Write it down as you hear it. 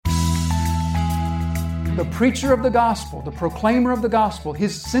the preacher of the gospel, the proclaimer of the gospel,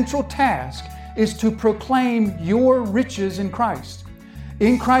 his central task is to proclaim your riches in Christ.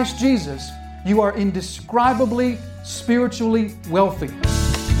 In Christ Jesus, you are indescribably spiritually wealthy.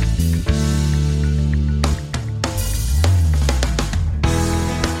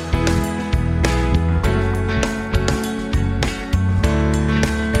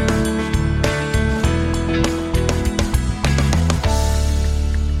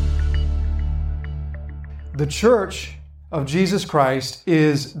 The Church of Jesus Christ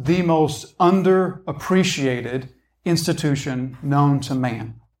is the most underappreciated institution known to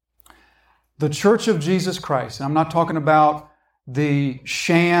man. The Church of Jesus Christ, and I'm not talking about the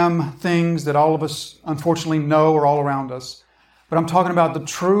sham things that all of us unfortunately know are all around us, but I'm talking about the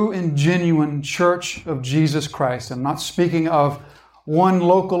true and genuine Church of Jesus Christ. I'm not speaking of one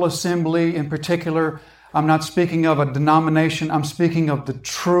local assembly in particular. I'm not speaking of a denomination. I'm speaking of the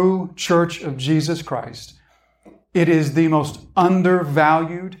true Church of Jesus Christ. It is the most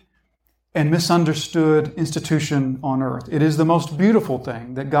undervalued and misunderstood institution on earth. It is the most beautiful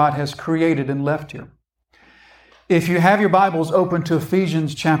thing that God has created and left here. If you have your Bibles open to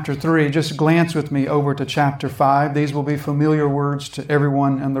Ephesians chapter 3, just glance with me over to chapter 5. These will be familiar words to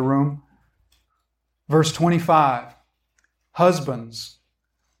everyone in the room. Verse 25, husbands,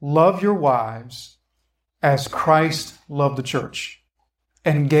 love your wives as Christ loved the church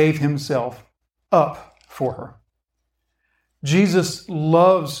and gave himself up for her. Jesus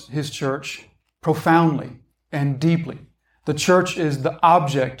loves his church profoundly and deeply. The church is the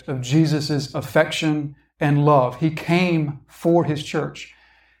object of Jesus' affection and love. He came for his church.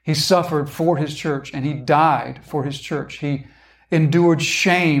 He suffered for his church, and he died for his church. He endured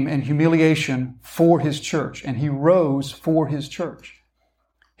shame and humiliation for his church, and he rose for his church.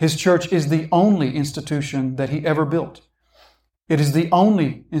 His church is the only institution that he ever built. It is the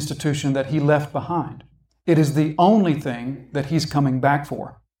only institution that he left behind. It is the only thing that he's coming back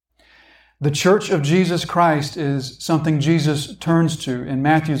for. The Church of Jesus Christ is something Jesus turns to in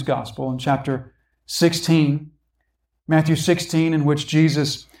Matthew's Gospel in chapter 16. Matthew 16, in which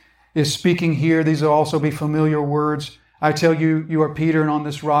Jesus is speaking here. These will also be familiar words. I tell you, you are Peter, and on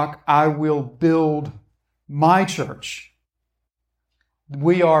this rock I will build my church.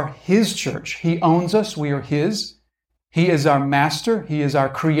 We are his church. He owns us. We are his. He is our master. He is our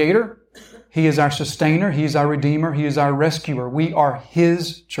creator. He is our sustainer. He is our redeemer. He is our rescuer. We are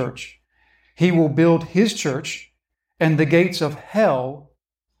his church. He will build his church, and the gates of hell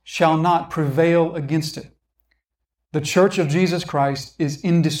shall not prevail against it. The church of Jesus Christ is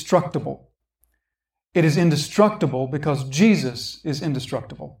indestructible. It is indestructible because Jesus is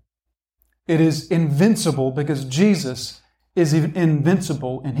indestructible. It is invincible because Jesus is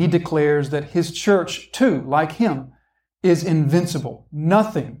invincible, and he declares that his church, too, like him, is invincible.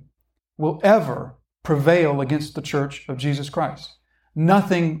 Nothing will ever prevail against the church of Jesus Christ.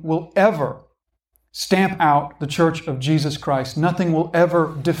 Nothing will ever stamp out the church of Jesus Christ. Nothing will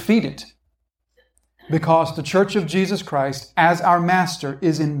ever defeat it, because the church of Jesus Christ, as our master,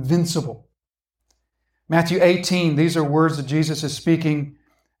 is invincible. Matthew 18, these are words that Jesus is speaking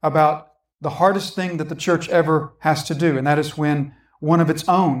about the hardest thing that the church ever has to do, and that is when one of its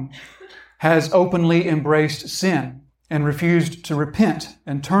own has openly embraced sin and refused to repent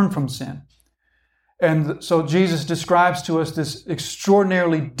and turn from sin. And so Jesus describes to us this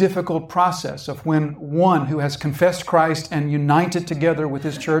extraordinarily difficult process of when one who has confessed Christ and united together with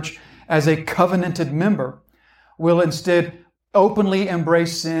his church as a covenanted member will instead openly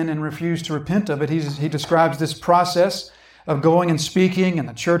embrace sin and refuse to repent of it. He describes this process of going and speaking and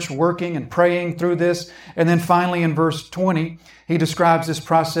the church working and praying through this. And then finally in verse 20, he describes this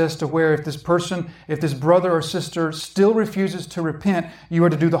process to where if this brother or sister still refuses to repent, you are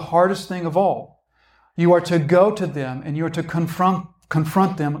to do the hardest thing of all. You are to go to them and you are to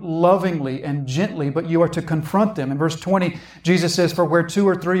confront them lovingly and gently, but you are to confront them. In verse 20, Jesus says, "For where 2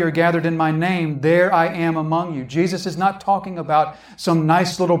 or 3 are gathered in my name, there I am among you." Jesus is not talking about some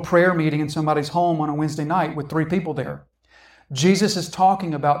nice little prayer meeting in somebody's home on a Wednesday night with 3 people there. Jesus is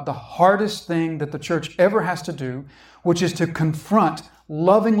talking about the hardest thing that the church ever has to do, which is to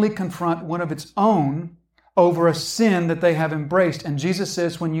lovingly confront one of its own over a sin that they have embraced. And Jesus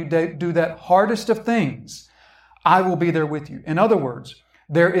says, when you do that hardest of things, I will be there with you. In other words,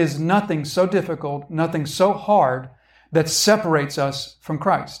 there is nothing so difficult, nothing so hard that separates us from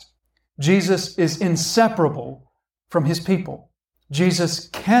Christ. Jesus is inseparable from his people. Jesus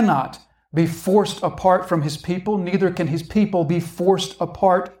cannot be forced apart from his people, neither can his people be forced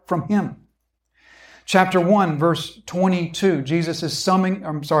apart from him. Chapter 1, verse 22,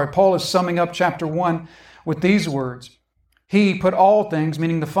 Paul is summing up chapter 1 with these words. He put all things,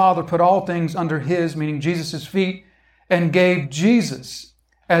 meaning the Father put all things under His, meaning Jesus' feet, and gave Jesus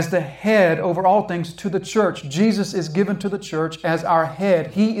as the head over all things to the church. Jesus is given to the church as our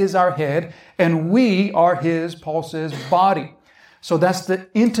head. He is our head, and we are His, Paul says, body. So that's the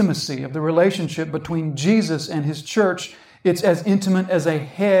intimacy of the relationship between Jesus and His church. It's as intimate as a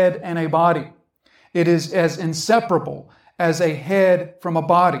head and a body. It is as inseparable as a head from a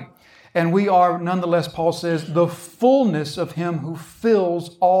body. And we are, nonetheless, Paul says, the fullness of Him who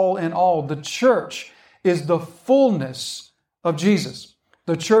fills all in all. The church is the fullness of Jesus.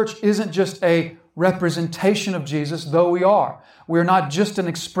 The church isn't just a representation of Jesus, though we are. We're not just an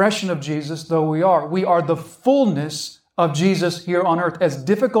expression of Jesus, though we are. We are the fullness of Jesus here on earth. As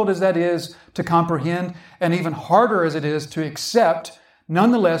difficult as that is to comprehend, and even harder as it is to accept,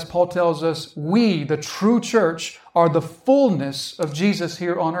 nonetheless, Paul tells us we, the true church, are the fullness of Jesus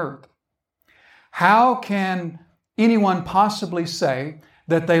here on earth. How can anyone possibly say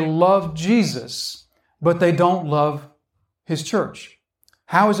that they love Jesus, but they don't love His church?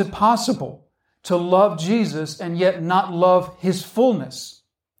 How is it possible to love Jesus and yet not love His fullness?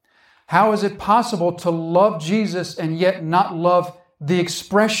 How is it possible to love Jesus and yet not love the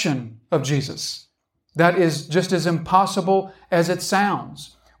expression of Jesus? That is just as impossible as it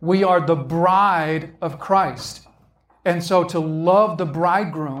sounds. We are the bride of Christ. And so to love the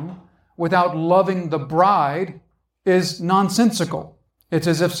bridegroom without loving the bride is nonsensical. It's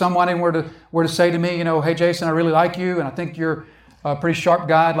as if somebody were to say to me, hey, Jason, I really like you, and I think you're a pretty sharp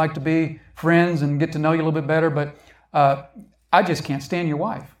guy. I'd like to be friends and get to know you a little bit better, but I just can't stand your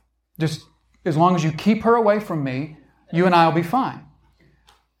wife. Just as long as you keep her away from me, you and I will be fine.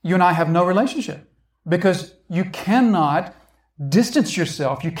 You and I have no relationship because you cannot distance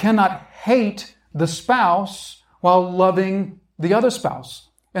yourself. You cannot hate the spouse while loving the other spouse.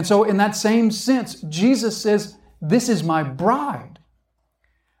 And so in that same sense, Jesus says, this is my bride.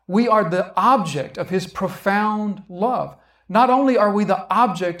 We are the object of His profound love. Not only are we the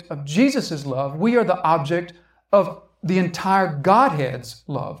object of Jesus' love, we are the object of the entire Godhead's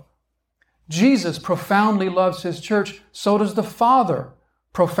love. Jesus profoundly loves His church, so does the Father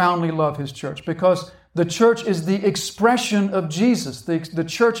profoundly love His church, because the church is the expression of Jesus. The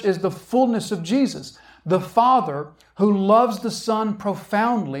church is the fullness of Jesus. The Father, who loves the Son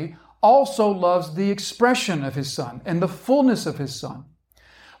profoundly, also loves the expression of His Son and the fullness of His Son.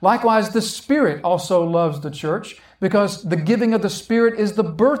 Likewise, the Spirit also loves the church because the giving of the Spirit is the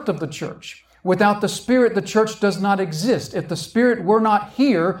birth of the church. Without the Spirit, the church does not exist. If the Spirit were not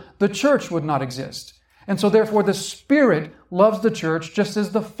here, the church would not exist. And so therefore, the Spirit loves the church just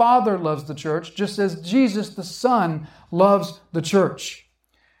as the Father loves the church, just as Jesus, the Son, loves the church.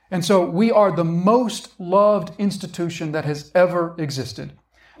 And so we are the most loved institution that has ever existed.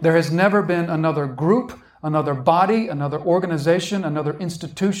 There has never been another group, another body, another organization, another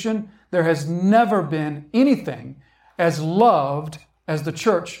institution. There has never been anything as loved as the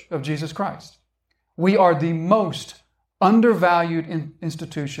Church of Jesus Christ. We are the most undervalued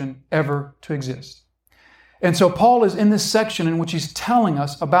institution ever to exist. And so Paul is in this section in which he's telling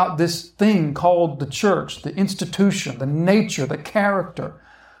us about this thing called the church, the institution, the nature, the character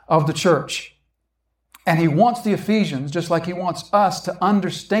of the church. And he wants the Ephesians, just like he wants us, to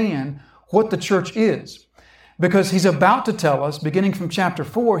understand what the church is. Because he's about to tell us, beginning from chapter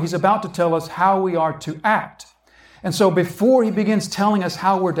 4, he's about to tell us how we are to act. And so before he begins telling us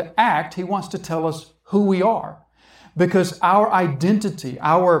how we're to act, he wants to tell us who we are. Because our identity,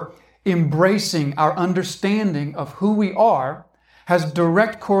 our embracing, our understanding of who we are has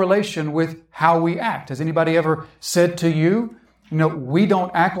direct correlation with how we act. Has anybody ever said to you, we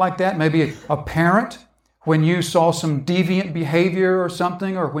don't act like that? Maybe a parent, when you saw some deviant behavior or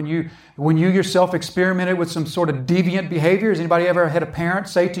something, or when you yourself experimented with some sort of deviant behavior. Has anybody ever had a parent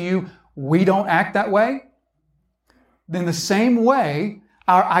say to you, we don't act that way? In the same way,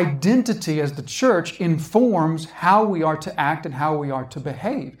 our identity as the church informs how we are to act and how we are to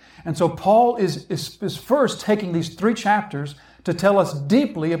behave. And so Paul is first taking these 3 chapters to tell us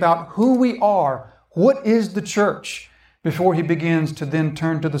deeply about who we are, what is the church, before he begins to then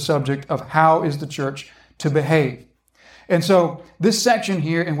turn to the subject of how is the church to behave. And so this section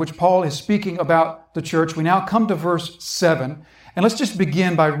here in which Paul is speaking about the church, we now come to verse 7. And let's just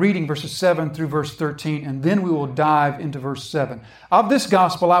begin by reading verses 7 through verse 13, and then we will dive into verse 7. Of this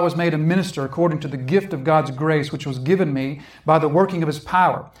gospel I was made a minister according to the gift of God's grace, which was given me by the working of His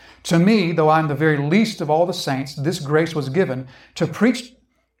power. To me, though I am the very least of all the saints, this grace was given to preach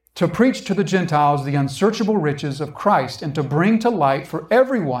to the Gentiles the unsearchable riches of Christ, and to bring to light for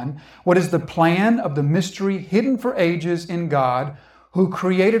everyone what is the plan of the mystery hidden for ages in God, who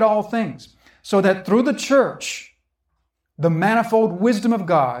created all things, so that through the church the manifold wisdom of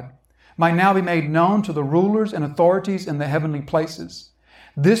God might now be made known to the rulers and authorities in the heavenly places.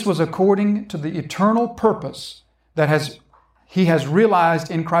 This was according to the eternal purpose that He has realized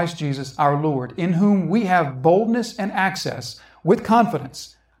in Christ Jesus our Lord, in whom we have boldness and access with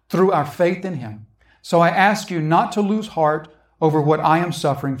confidence through our faith in Him. So I ask you not to lose heart over what I am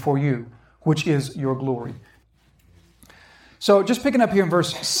suffering for you, which is your glory. So just picking up here in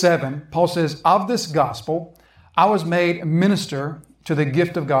verse 7, Paul says, of this gospel I was made minister to the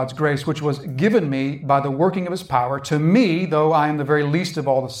gift of God's grace, which was given me by the working of His power, to me, though I am the very least of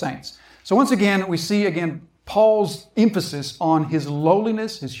all the saints. So once again, we see Paul's emphasis on his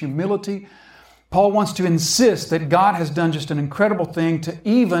lowliness, his humility. Paul wants to insist that God has done just an incredible thing to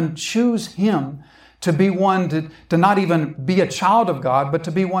even choose him to be one to not even be a child of God, but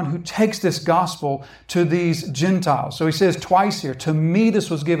to be one who takes this gospel to these Gentiles. So he says twice here, to me this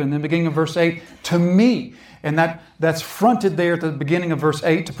was given. In the beginning of verse 8, to me. And that's fronted there at the beginning of verse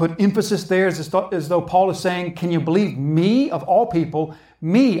 8 to put emphasis there as though Paul is saying, can you believe me of all people?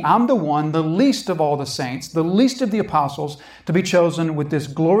 Me, I'm the one, the least of all the saints, the least of the apostles, to be chosen with this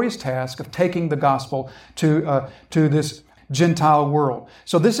glorious task of taking the gospel to this Gentile world.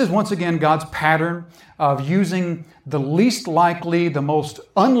 So this is once again God's pattern of using the least likely, the most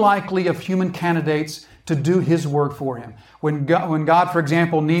unlikely of human candidates to do His work for Him. When God, for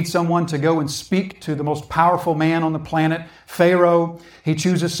example, needs someone to go and speak to the most powerful man on the planet, Pharaoh, He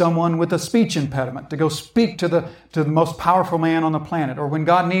chooses someone with a speech impediment to go speak to the most powerful man on the planet. Or when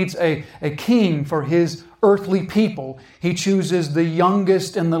God needs a king for His earthly people, He chooses the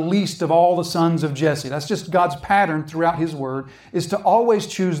youngest and the least of all the sons of Jesse. That's just God's pattern throughout His Word, is to always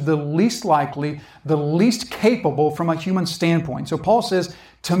choose the least likely, the least capable from a human standpoint. So Paul says,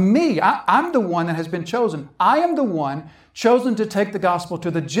 to me, I'm the one that has been chosen. I am the one chosen to take the gospel to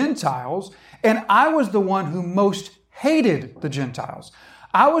the Gentiles, and I was the one who most hated the Gentiles.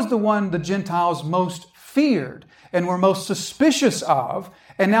 I was the one the Gentiles most feared and were most suspicious of,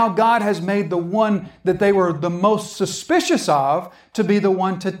 and now God has made the one that they were the most suspicious of to be the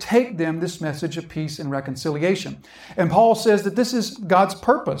one to take them this message of peace and reconciliation. And Paul says that this is God's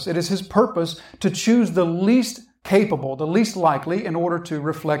purpose. It is His purpose to choose the least capable, the least likely, in order to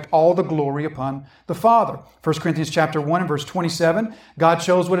reflect all the glory upon the Father. 1 Corinthians chapter 1 and verse 27, God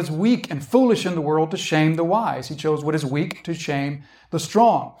chose what is weak and foolish in the world to shame the wise. He chose what is weak to shame the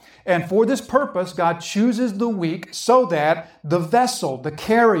strong. And for this purpose, God chooses the weak so that the vessel, the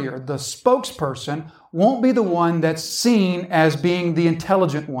carrier, the spokesperson won't be the one that's seen as being the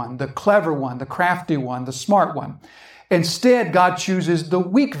intelligent one, the clever one, the crafty one, the smart one. Instead, God chooses the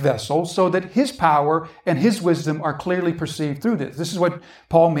weak vessel so that His power and His wisdom are clearly perceived through this. This is what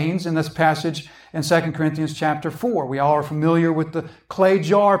Paul means in this passage in 2 Corinthians chapter 4. We all are familiar with the clay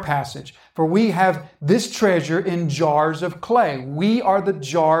jar passage. For we have this treasure in jars of clay. We are the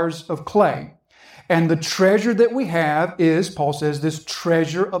jars of clay. And the treasure that we have is, Paul says, this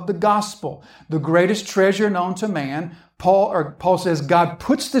treasure of the gospel, the greatest treasure known to man. Paul says God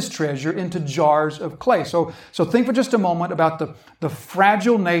puts this treasure into jars of clay. So think for just a moment about the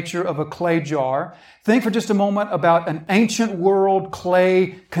fragile nature of a clay jar. Think for just a moment about an ancient world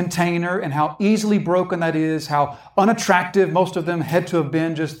clay container and how easily broken that is, how unattractive most of them had to have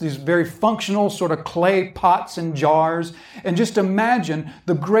been, just these very functional sort of clay pots and jars. And just imagine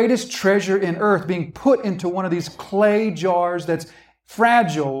the greatest treasure in earth being put into one of these clay jars that's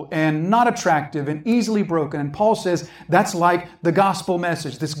fragile and not attractive and easily broken. And Paul says that's like the gospel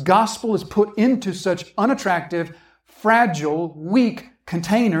message. This gospel is put into such unattractive, fragile, weak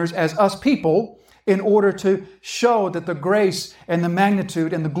containers as us people in order to show that the grace and the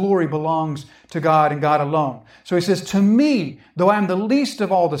magnitude and the glory belongs to God and God alone. So he says, to me, though I am the least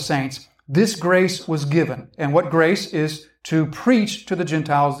of all the saints, this grace was given. And what grace is? To preach to the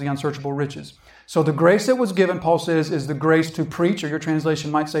Gentiles the unsearchable riches. So the grace that was given, Paul says, is the grace to preach, or your translation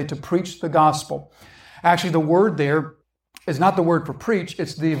might say to preach the gospel. Actually, the word there is not the word for preach,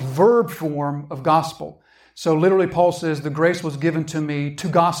 it's the verb form of gospel. So literally, Paul says, the grace was given to me to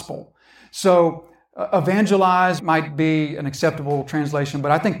gospel. So evangelize might be an acceptable translation,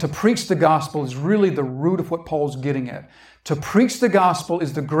 but I think to preach the gospel is really the root of what Paul's getting at. To preach the gospel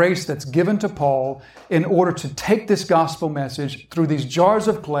is the grace that's given to Paul in order to take this gospel message through these jars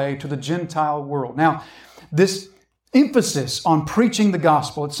of clay to the Gentile world. Now, this emphasis on preaching the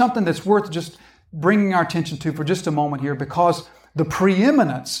gospel, it's something that's worth just bringing our attention to for just a moment here, because the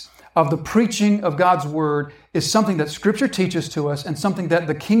preeminence of the preaching of God's word is something that Scripture teaches to us, and something that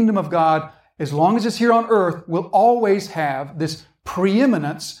the kingdom of God, as long as it's here on earth, will always have this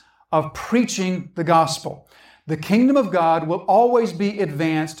preeminence of preaching the gospel. The kingdom of God will always be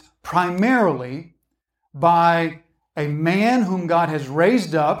advanced primarily by a man whom God has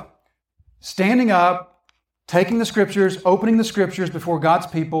raised up, standing up, taking the Scriptures, opening the Scriptures before God's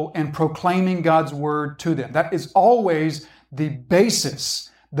people, and proclaiming God's Word to them. That is always the basis,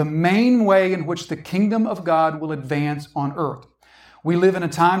 the main way in which the kingdom of God will advance on earth. We live in a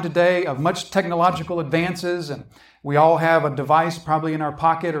time today of much technological advances, and we all have a device probably in our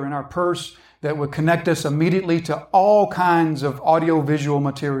pocket or in our purse that would connect us immediately to all kinds of audio-visual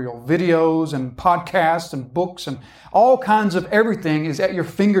material, videos and podcasts and books, and all kinds of everything is at your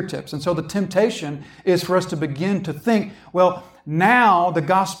fingertips. And so the temptation is for us to begin to think, well, now the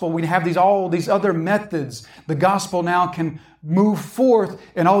gospel, we have all these other methods. The gospel now can move forth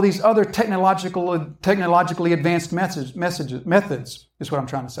in all these other technologically advanced methods, is what I'm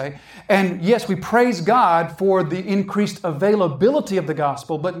trying to say. And yes, we praise God for the increased availability of the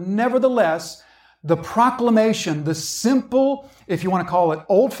gospel, but nevertheless, the proclamation, the simple, if you want to call it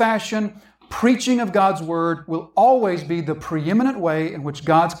old-fashioned, preaching of God's word will always be the preeminent way in which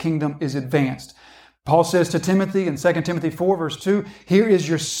God's kingdom is advanced. Paul says to Timothy in 2 Timothy 4, verse 2, here is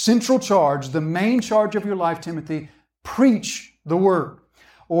your central charge, the main charge of your life, Timothy, preach the word.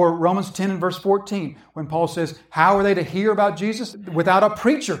 Or Romans 10 and verse 14, when Paul says, how are they to hear about Jesus? Without a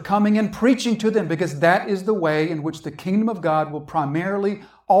preacher coming and preaching to them, because that is the way in which the kingdom of God will primarily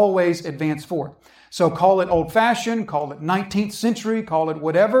always advance forth. So call it old-fashioned, call it 19th century, call it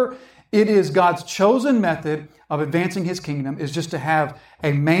whatever. It is God's chosen method of advancing His kingdom is just to have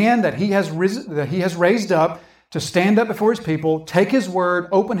a man that He has raised up to stand up before His people, take His word,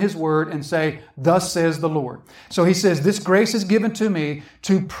 open His word, and say, thus says the Lord. So He says, this grace is given to me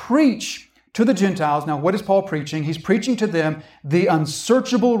to preach to the Gentiles. Now, what is Paul preaching? He's preaching to them the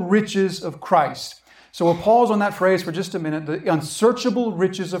unsearchable riches of Christ. So we'll pause on that phrase for just a minute, the unsearchable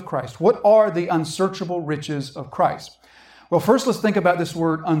riches of Christ. What are the unsearchable riches of Christ? Well, first let's think about this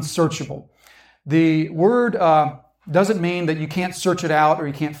word unsearchable. The word doesn't mean that you can't search it out or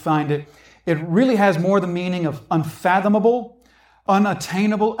you can't find it. It really has more the meaning of unfathomable,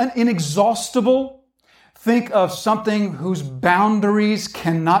 unattainable, and inexhaustible. Think of something whose boundaries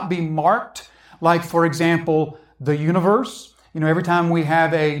cannot be marked, like, for example, the universe. Every time we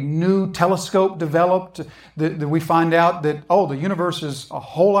have a new telescope developed, that we find out that, the universe is a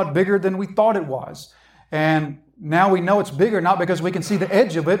whole lot bigger than we thought it was. And now we know it's bigger, not because we can see the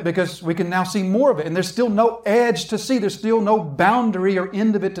edge of it, because we can now see more of it. And there's still no edge to see. There's still no boundary or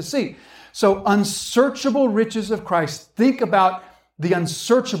end of it to see. So unsearchable riches of Christ. Think about the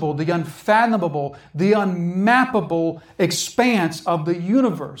unsearchable, the unfathomable, the unmappable expanse of the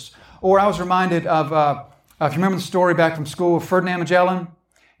universe. Or I was reminded of, if you remember the story back from school of Ferdinand Magellan.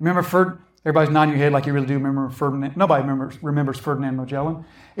 Remember everybody's nodding your head like you really do remember Ferdinand. Nobody remembers Ferdinand Magellan.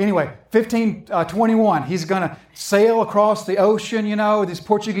 Anyway, 1521, he's going to sail across the ocean, this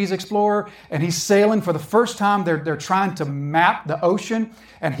Portuguese explorer, and he's sailing for the first time. They're trying to map the ocean,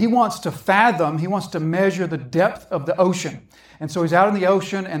 and he wants to measure the depth of the ocean. And so he's out in the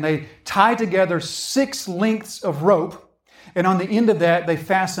ocean, and they tie together 6 lengths of rope, and on the end of that, they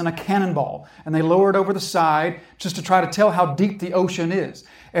fasten a cannonball, and they lower it over the side just to try to tell how deep the ocean is.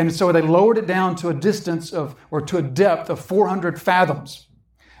 And so they lowered it down to a depth of 400 fathoms.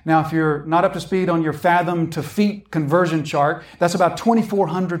 Now, if you're not up to speed on your fathom to feet conversion chart, that's about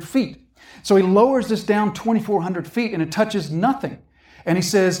 2,400 feet. So he lowers this down 2,400 feet and it touches nothing. And he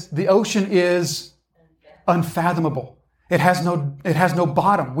says the ocean is unfathomable. It has no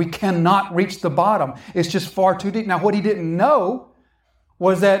bottom. We cannot reach the bottom. It's just far too deep. Now, what he didn't know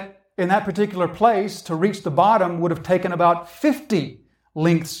was that in that particular place, to reach the bottom would have taken about 50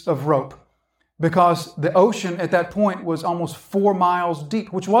 lengths of rope, because the ocean at that point was almost 4 miles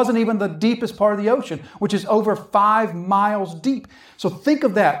deep, which wasn't even the deepest part of the ocean, which is over 5 miles deep. So think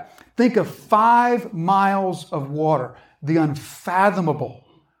of that. Think of 5 miles of water, the unfathomable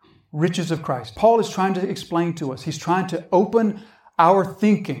riches of Christ. Paul is trying to explain to us. He's trying to open our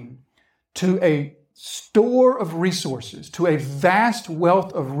thinking to a store of resources, to a vast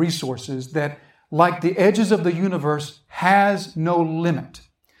wealth of resources that, like the edges of the universe, has no limit.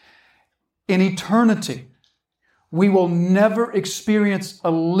 In eternity, we will never experience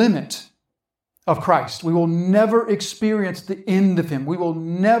a limit of Christ. We will never experience the end of Him. We will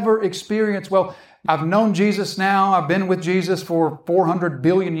never experience, I've known Jesus now. I've been with Jesus for 400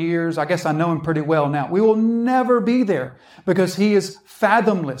 billion years. I guess I know Him pretty well now. We will never be there because He is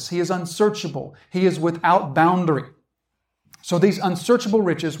fathomless. He is unsearchable. He is without boundary. So these unsearchable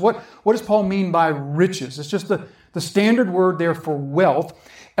riches, what does Paul mean by riches? It's just the standard word there for wealth.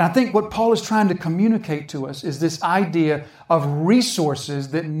 And I think what Paul is trying to communicate to us is this idea of resources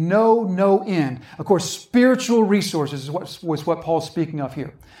that know no end. Of course, spiritual resources was what Paul's speaking of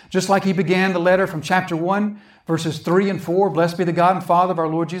here. Just like he began the letter from chapter 1, verses 3 and 4, blessed be the God and Father of our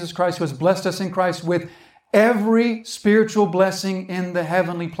Lord Jesus Christ, who has blessed us in Christ with every spiritual blessing in the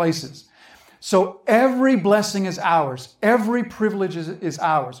heavenly places. So every blessing is ours. Every privilege is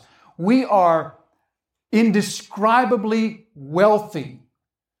ours. We are indescribably wealthy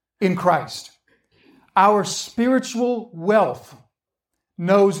in Christ. Our spiritual wealth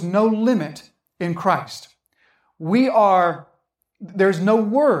knows no limit in Christ. There's no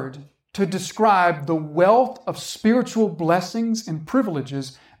word to describe the wealth of spiritual blessings and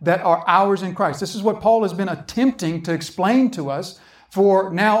privileges that are ours in Christ. This is what Paul has been attempting to explain to us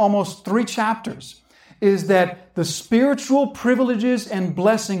for now almost 3 chapters, is that the spiritual privileges and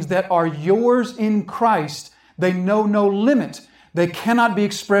blessings that are yours in Christ, they know no limit. They cannot be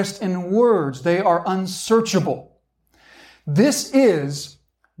expressed in words. They are unsearchable. This is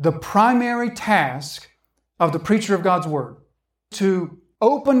the primary task of the preacher of God's Word, to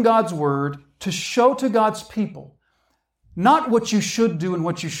open God's Word, to show to God's people not what you should do and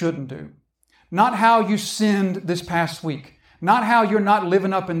what you shouldn't do, not how you sinned this past week, not how you're not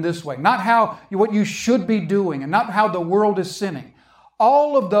living up in this way, not what you should be doing, and not how the world is sinning.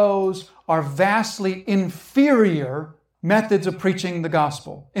 All of those are vastly inferior methods of preaching the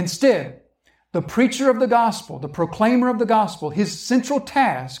gospel. Instead, the preacher of the gospel, the proclaimer of the gospel, his central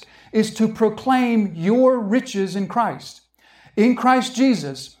task is to proclaim your riches in Christ. In Christ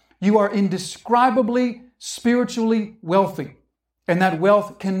Jesus, you are indescribably spiritually wealthy, and that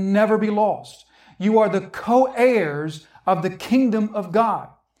wealth can never be lost. You are the co-heirs of the kingdom of God.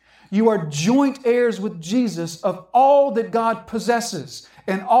 You are joint heirs with Jesus of all that God possesses,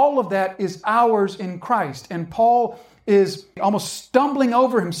 and all of that is ours in Christ. And Paul is almost stumbling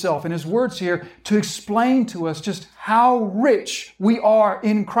over himself in his words here to explain to us just how rich we are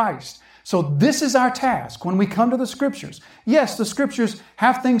in Christ. So this is our task when we come to the Scriptures. Yes, the Scriptures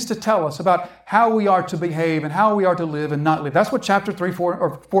have things to tell us about how we are to behave and how we are to live and not live. That's what chapter 3,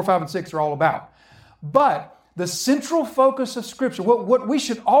 4, 5, and 6 are all about. But the central focus of Scripture, what we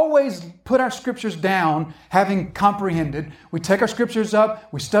should always put our Scriptures down, having comprehended. We take our Scriptures up,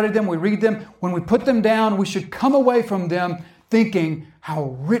 we study them, we read them. When we put them down, we should come away from them thinking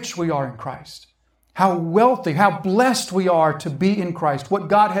how rich we are in Christ. How wealthy, how blessed we are to be in Christ, what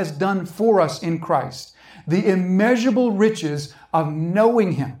God has done for us in Christ, the immeasurable riches of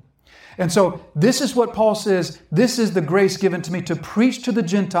knowing Him. And so this is what Paul says, this is the grace given to me to preach to the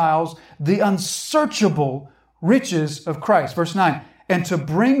Gentiles the unsearchable riches of Christ. Verse 9, and to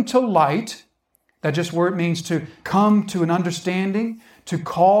bring to light, that just word means to come to an understanding, to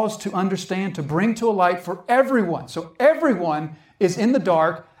cause to understand, to bring to a light for everyone. So everyone is in the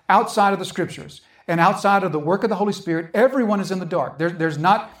dark outside of the Scriptures. And outside of the work of the Holy Spirit, everyone is in the dark. There's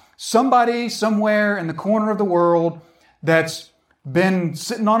not somebody somewhere in the corner of the world that's been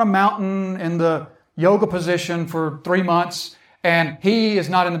sitting on a mountain in the yoga position for 3 months and he is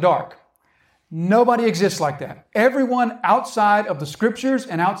not in the dark. Nobody exists like that. Everyone outside of the Scriptures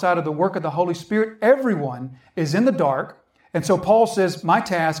and outside of the work of the Holy Spirit, everyone is in the dark. And so Paul says, my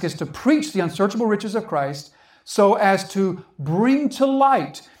task is to preach the unsearchable riches of Christ so as to bring to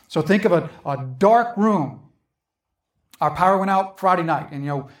light. So think of a dark room. Our power went out Friday night,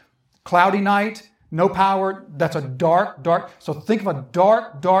 and cloudy night, no power. That's a dark. So think of a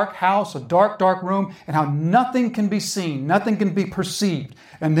dark house, a dark room, and how nothing can be seen, nothing can be perceived.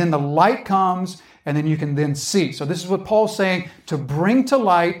 And then the light comes, and then you can then see. So this is what Paul's saying, to bring to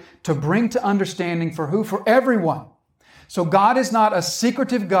light, to bring to understanding for who? For everyone. So God is not a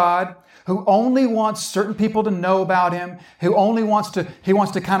secretive God who only wants certain people to know about Him, who only wants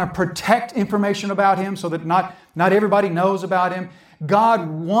to kind of protect information about Him so that not everybody knows about Him. God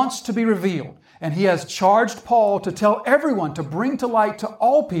wants to be revealed, and He has charged Paul to tell everyone, to bring to light to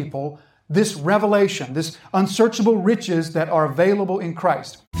all people this revelation, this unsearchable riches that are available in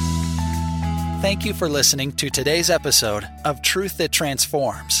Christ. Thank you for listening to today's episode of Truth That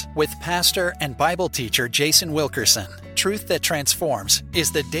Transforms with pastor and Bible teacher Jason Wilkerson. Truth That Transforms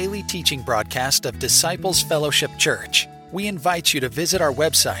is the daily teaching broadcast of Disciples Fellowship Church. We invite you to visit our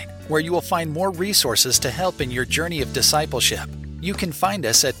website, where you will find more resources to help in your journey of discipleship. You can find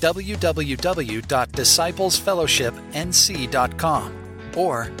us at www.disciplesfellowshipnc.com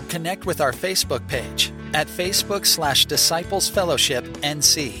or connect with our Facebook page at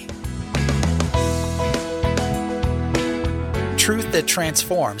Facebook/DisciplesFellowshipNC. Truth That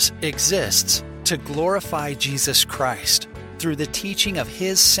Transforms exists to glorify Jesus Christ through the teaching of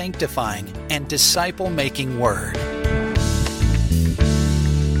His sanctifying and disciple-making Word.